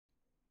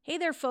Hey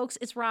there, folks,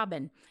 it's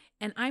Robin,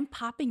 and I'm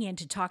popping in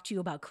to talk to you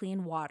about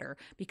clean water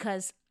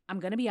because I'm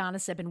going to be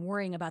honest, I've been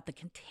worrying about the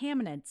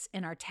contaminants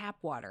in our tap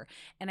water,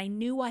 and I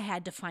knew I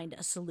had to find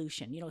a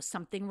solution,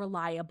 something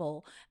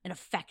reliable and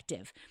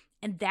effective.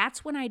 And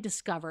that's when I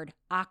discovered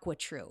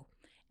AquaTrue,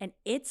 and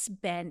it's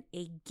been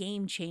a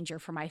game changer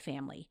for my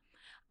family.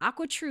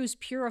 AquaTrue's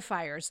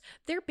purifiers,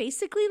 they're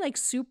basically like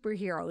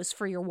superheroes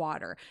for your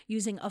water,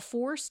 using a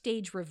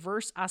 4-stage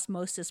reverse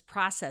osmosis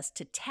process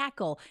to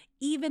tackle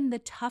even the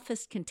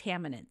toughest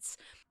contaminants.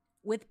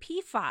 With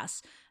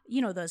PFAS,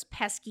 those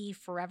pesky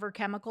forever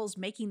chemicals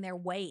making their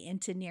way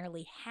into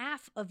nearly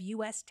half of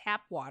U.S.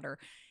 tap water,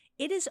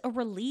 it is a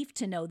relief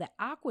to know that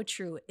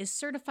AquaTrue is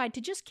certified to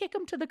just kick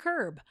them to the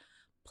curb.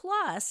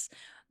 Plus,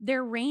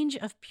 their range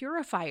of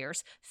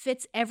purifiers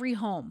fits every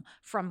home,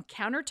 from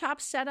countertop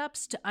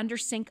setups to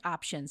under-sink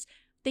options.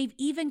 They've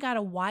even got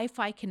a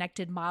Wi-Fi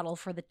connected model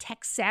for the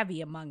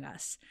tech-savvy among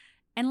us.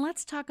 And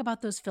let's talk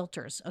about those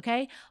filters,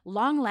 okay?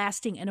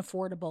 Long-lasting and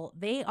affordable,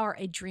 they are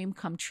a dream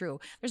come true.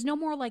 There's no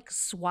more like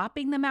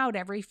swapping them out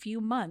every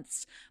few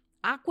months.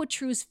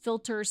 AquaTrue's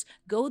filters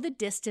go the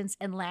distance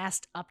and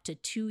last up to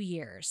 2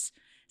 years.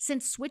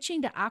 Since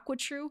switching to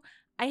AquaTrue,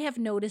 I have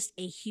noticed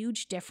a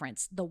huge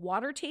difference. The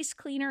water tastes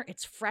cleaner,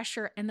 it's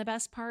fresher, and the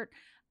best part,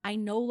 I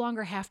no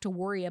longer have to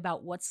worry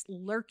about what's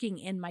lurking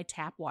in my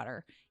tap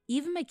water.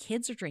 Even my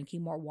kids are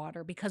drinking more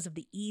water because of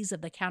the ease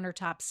of the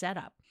countertop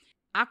setup.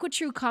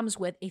 AquaTrue comes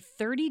with a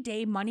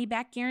 30-day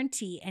money-back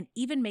guarantee and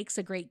even makes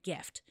a great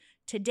gift.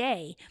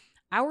 Today,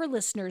 our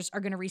listeners are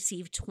going to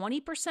receive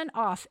 20%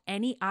 off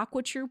any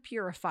AquaTrue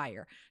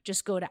purifier.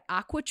 Just go to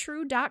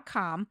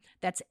aquatrue.com,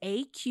 that's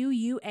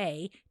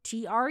AQUATRU.com,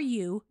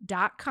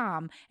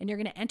 and you're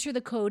going to enter the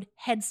code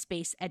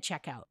HEADSPACE at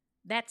checkout.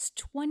 That's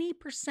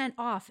 20%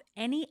 off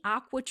any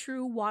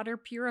AquaTrue water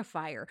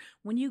purifier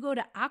when you go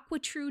to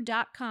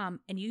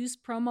aquatrue.com and use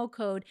promo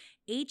code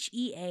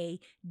HEADSPACE.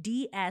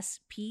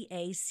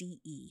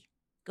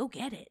 Go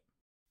get it.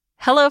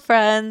 Hello,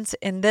 friends.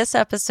 In this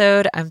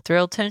episode, I'm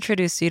thrilled to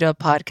introduce you to a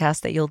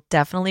podcast that you'll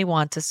definitely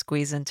want to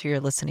squeeze into your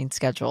listening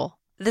schedule.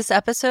 This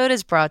episode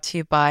is brought to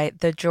you by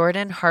The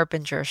Jordan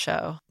Harbinger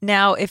Show.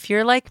 Now, if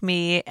you're like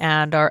me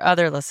and our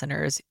other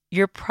listeners,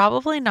 you're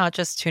probably not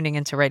just tuning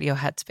into Radio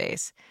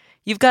Headspace.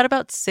 You've got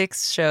about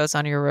 6 shows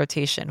on your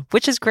rotation,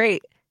 which is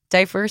great.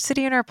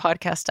 Diversity in our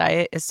podcast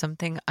diet is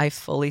something I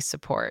fully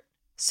support.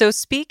 So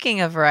speaking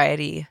of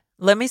variety,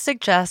 let me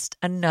suggest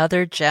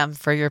another gem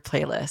for your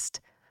playlist.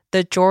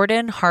 The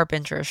Jordan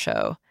Harbinger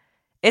Show.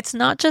 It's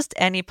not just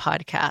any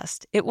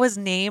podcast. It was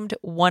named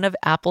one of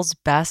Apple's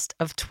best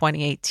of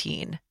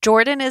 2018.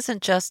 Jordan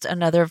isn't just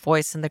another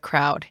voice in the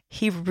crowd.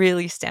 He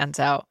really stands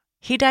out.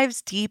 He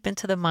dives deep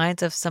into the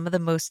minds of some of the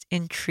most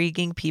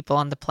intriguing people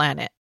on the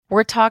planet.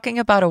 We're talking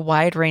about a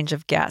wide range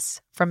of guests,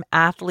 from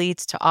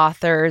athletes to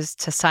authors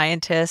to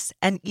scientists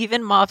and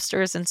even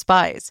mobsters and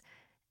spies.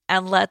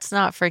 And let's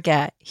not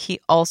forget, he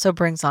also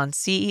brings on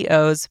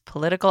CEOs,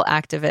 political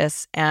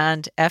activists,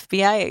 and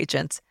FBI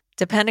agents,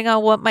 depending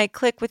on what might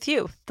click with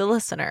you, the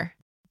listener.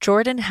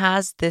 Jordan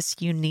has this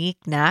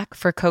unique knack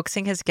for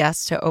coaxing his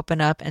guests to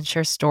open up and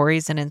share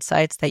stories and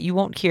insights that you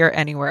won't hear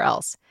anywhere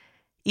else.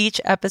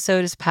 Each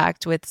episode is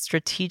packed with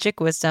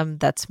strategic wisdom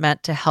that's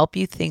meant to help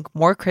you think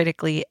more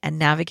critically and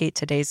navigate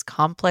today's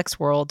complex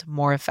world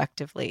more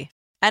effectively.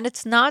 And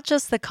it's not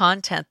just the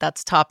content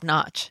that's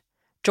top-notch.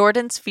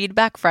 Jordan's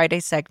Feedback Friday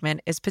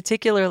segment is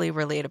particularly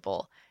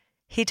relatable.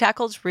 He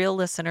tackles real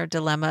listener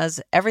dilemmas,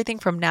 everything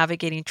from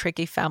navigating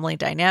tricky family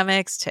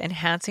dynamics to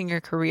enhancing your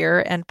career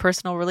and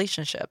personal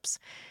relationships.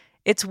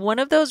 It's one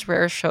of those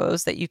rare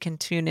shows that you can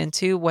tune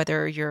into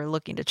whether you're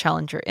looking to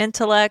challenge your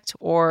intellect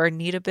or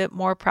need a bit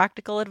more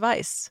practical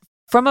advice.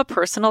 From a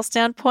personal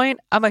standpoint,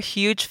 I'm a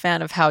huge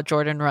fan of how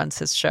Jordan runs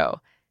his show.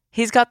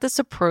 He's got this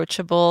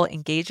approachable,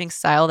 engaging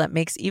style that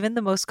makes even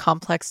the most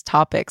complex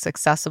topics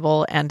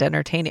accessible and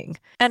entertaining.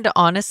 And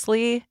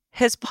honestly,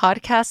 his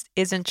podcast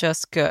isn't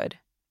just good.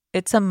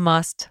 It's a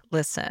must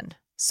listen.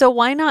 So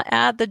why not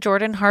add the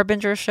Jordan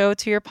Harbinger Show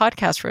to your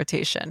podcast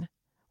rotation?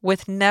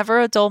 With never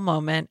a dull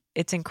moment,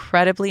 it's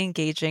incredibly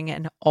engaging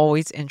and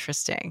always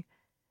interesting.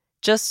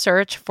 Just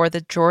search for the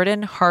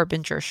Jordan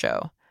Harbinger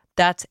Show.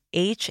 That's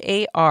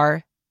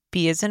HARB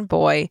as in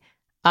boy,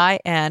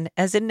 IN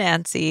as in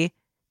Nancy,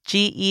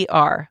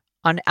 GER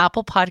on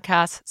Apple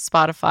Podcasts,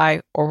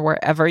 Spotify, or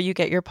wherever you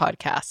get your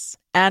podcasts.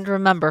 And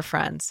remember,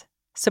 friends,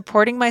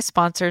 supporting my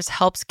sponsors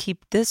helps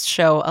keep this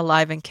show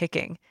alive and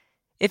kicking.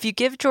 If you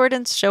give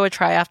Jordan's show a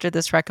try after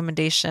this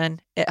recommendation,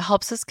 it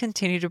helps us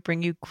continue to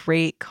bring you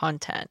great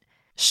content.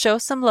 Show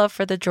some love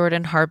for the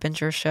Jordan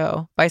Harbinger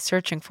Show by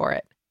searching for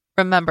it.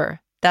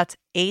 Remember, that's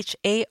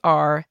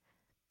HARB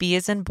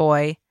as in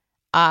boy,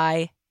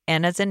 IN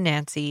as in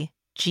Nancy,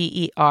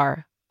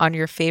 GER on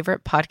your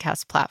favorite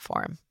podcast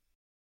platform.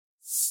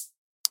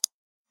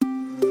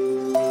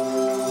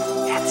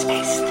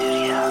 Headspace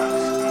Studios.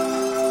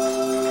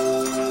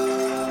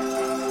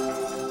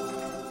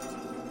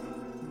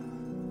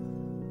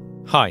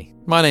 Hi,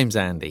 my name's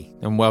Andy,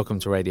 and welcome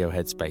to Radio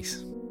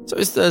Headspace. So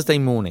it's Thursday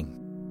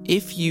morning.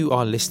 if you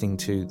are listening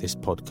to this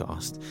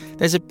podcast,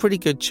 there's a pretty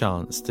good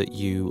chance that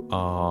you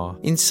are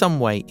in some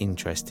way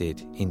interested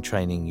in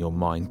training your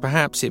mind.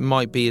 Perhaps it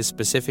might be as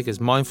specific as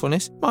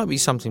mindfulness, might be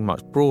something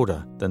much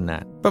broader than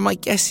that. But my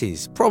guess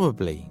is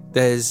probably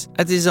there's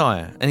a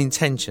desire, an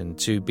intention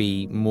to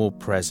be more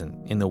present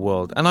in the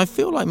world. And I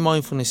feel like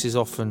mindfulness is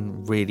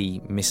often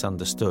really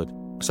misunderstood.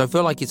 So I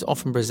feel like it's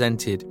often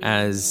presented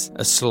as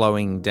a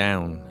slowing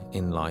down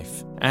in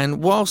life.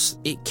 And whilst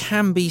it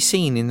can be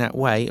seen in that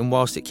way, and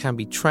whilst it can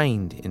be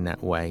trained in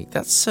that way,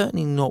 that's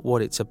certainly not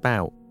what it's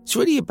about. It's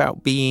really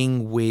about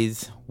being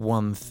with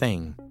one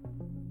thing.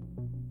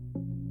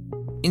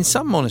 In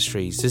some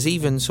monasteries, there's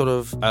even sort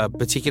of a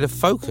particular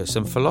focus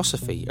and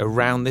philosophy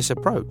around this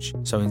approach.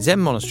 So in Zen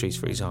monasteries,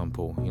 for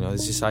example,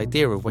 there's this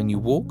idea of when you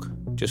walk,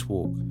 just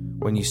walk.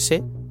 When you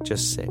sit,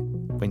 just sit.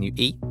 When you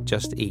eat,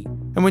 just eat.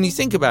 And when you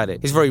think about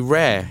it, it's very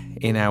rare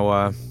in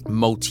our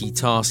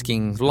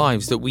multitasking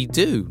lives that we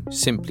do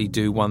simply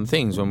do one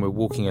thing. When we're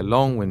walking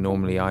along, we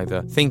normally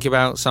either think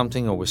about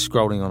something or we're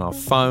scrolling on our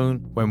phone.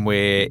 When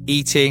we're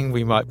eating,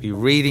 we might be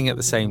reading at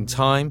the same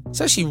time.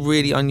 It's actually a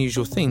really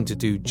unusual thing to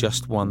do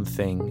just one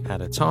thing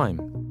at a time.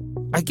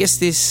 I guess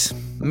this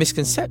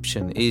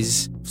misconception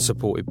is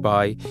supported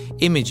by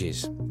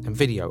images and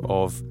video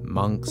of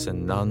monks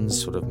and nuns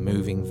sort of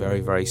moving very,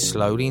 very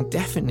slowly. And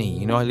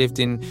definitely, I lived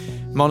in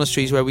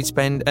monasteries where we'd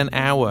spend an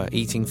hour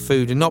eating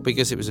food, and not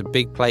because it was a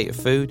big plate of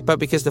food, but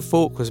because the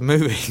fork was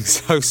moving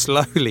so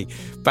slowly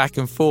back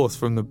and forth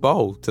from the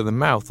bowl to the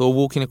mouth, or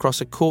walking across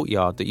a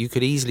courtyard that you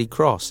could easily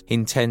cross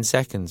in 10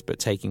 seconds, but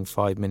taking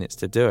 5 minutes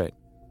to do it.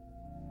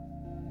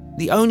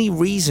 The only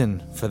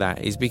reason for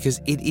that is because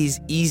it is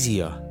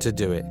easier to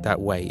do it that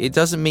way. It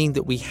doesn't mean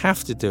that we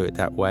have to do it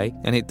that way,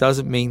 and it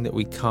doesn't mean that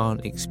we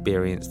can't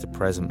experience the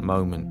present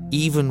moment,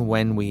 even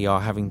when we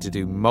are having to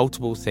do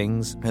multiple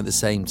things at the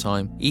same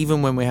time,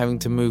 even when we're having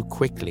to move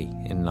quickly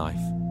in life.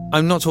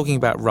 I'm not talking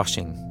about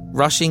rushing.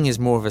 Rushing is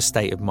more of a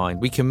state of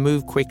mind. We can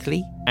move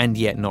quickly and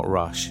yet not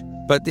rush.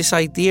 But this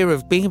idea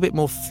of being a bit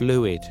more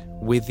fluid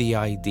with the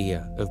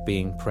idea of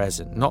being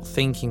present, not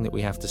thinking that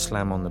we have to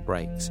slam on the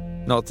brakes,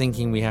 not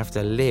thinking we have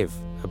to live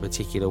a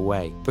particular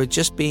way, but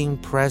just being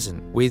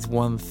present with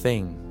one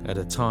thing at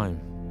a time.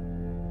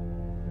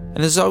 And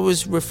as I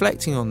was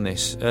reflecting on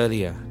this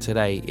earlier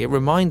today, it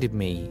reminded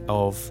me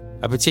of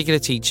a particular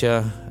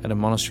teacher at a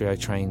monastery I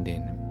trained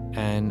in,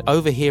 and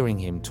overhearing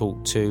him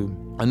talk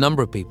to a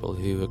number of people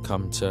who had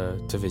come to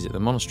visit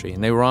the monastery,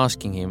 and they were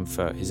asking him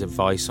for his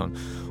advice on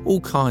all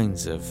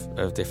kinds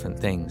of different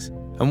things.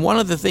 And one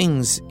of the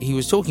things he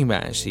was talking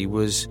about actually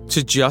was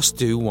to just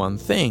do one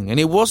thing.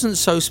 And it wasn't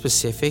so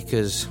specific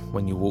as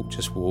when you walk,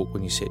 just walk,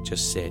 when you sit,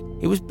 just sit.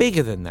 It was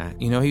bigger than that.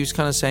 He was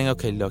kind of saying,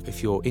 okay, look,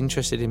 if you're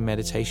interested in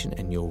meditation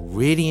and you're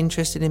really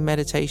interested in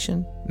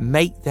meditation,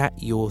 make that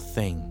your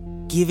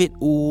thing. Give it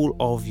all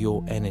of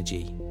your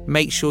energy.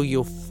 Make sure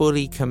you're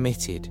fully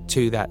committed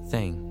to that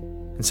thing.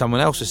 And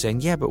someone else was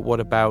saying, yeah, but what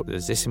about,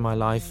 there's this in my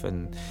life?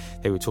 And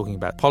they were talking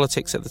about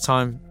politics at the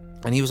time.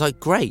 And he was like,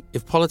 great,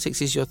 if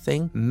politics is your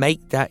thing,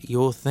 make that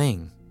your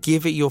thing.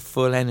 Give it your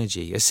full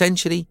energy.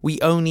 Essentially,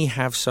 we only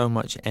have so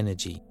much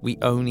energy. We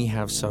only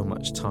have so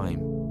much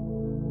time.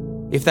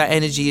 If that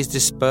energy is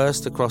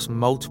dispersed across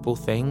multiple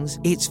things,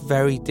 it's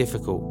very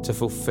difficult to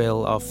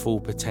fulfill our full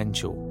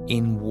potential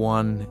in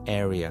one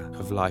area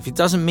of life. It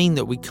doesn't mean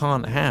that we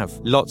can't have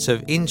lots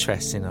of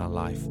interests in our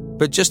life,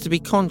 but just to be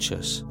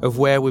conscious of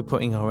where we're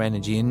putting our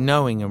energy and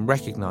knowing and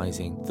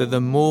recognizing that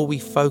the more we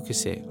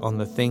focus it on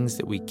the things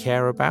that we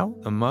care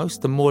about the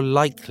most, the more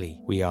likely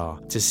we are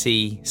to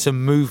see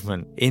some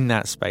movement in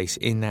that space,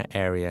 in that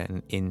area,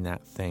 and in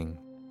that thing.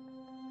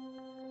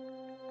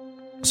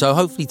 So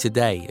hopefully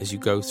today, as you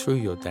go through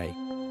your day,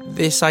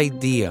 this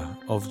idea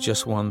of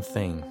just one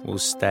thing will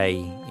stay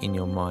in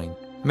your mind.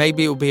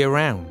 Maybe it will be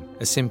around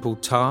a simple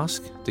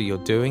task that you're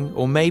doing,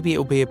 or maybe it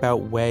will be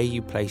about where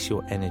you place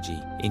your energy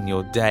in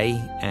your day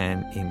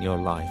and in your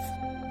life.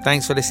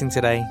 Thanks for listening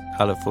today.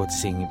 I look forward to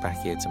seeing you back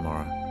here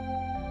tomorrow.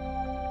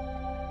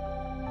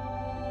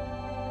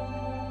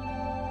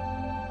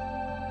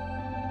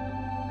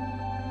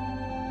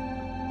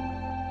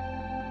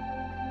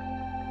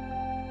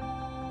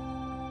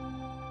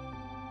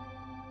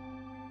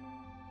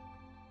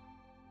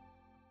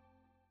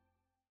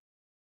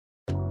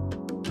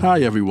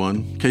 Hi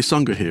everyone,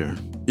 Kesunga here.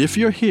 If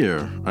you're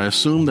here, I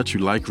assume that you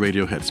like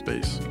Radio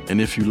Headspace.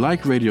 And if you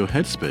like Radio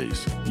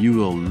Headspace, you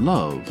will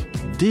love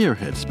Dear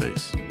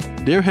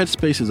Headspace. Dear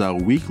Headspace is our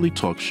weekly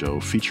talk show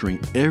featuring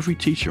every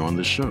teacher on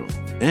the show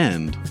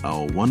and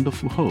our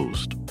wonderful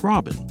host,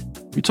 Robin.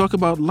 We talk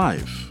about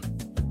life.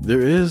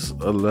 There is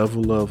a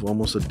level of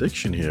almost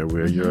addiction here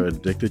where you're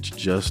addicted to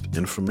just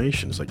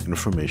information. It's like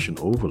information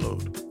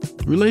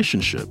overload.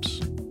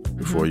 Relationships.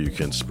 Before you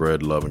can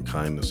spread love and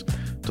kindness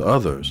to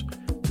others,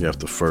 you have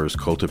to first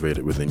cultivate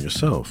it within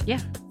yourself.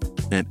 Yeah.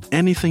 And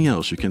anything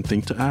else you can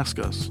think to ask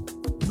us.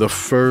 The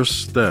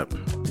first step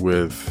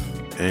with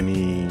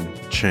any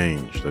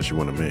change that you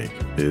want to make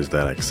is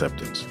that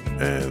acceptance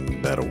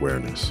and that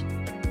awareness.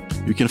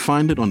 You can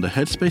find it on the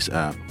Headspace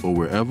app or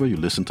wherever you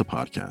listen to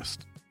podcasts.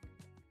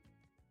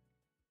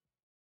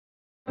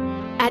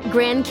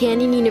 Grand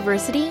Canyon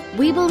University,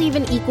 we believe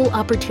in equal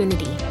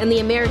opportunity, and the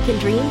American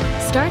dream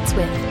starts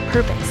with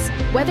purpose.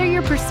 Whether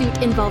your pursuit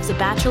involves a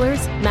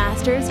bachelor's,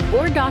 master's,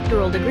 or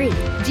doctoral degree,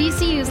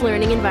 GCU's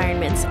learning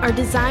environments are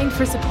designed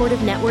for supportive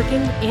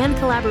networking and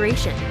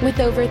collaboration.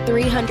 With over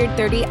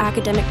 330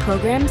 academic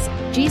programs,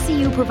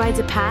 GCU provides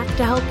a path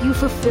to help you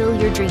fulfill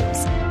your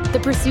dreams.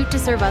 The pursuit to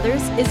serve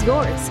others is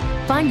yours.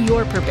 Find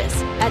your purpose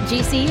at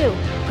GCU.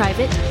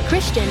 Private,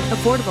 Christian,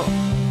 affordable.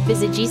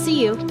 Visit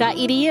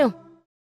gcu.edu.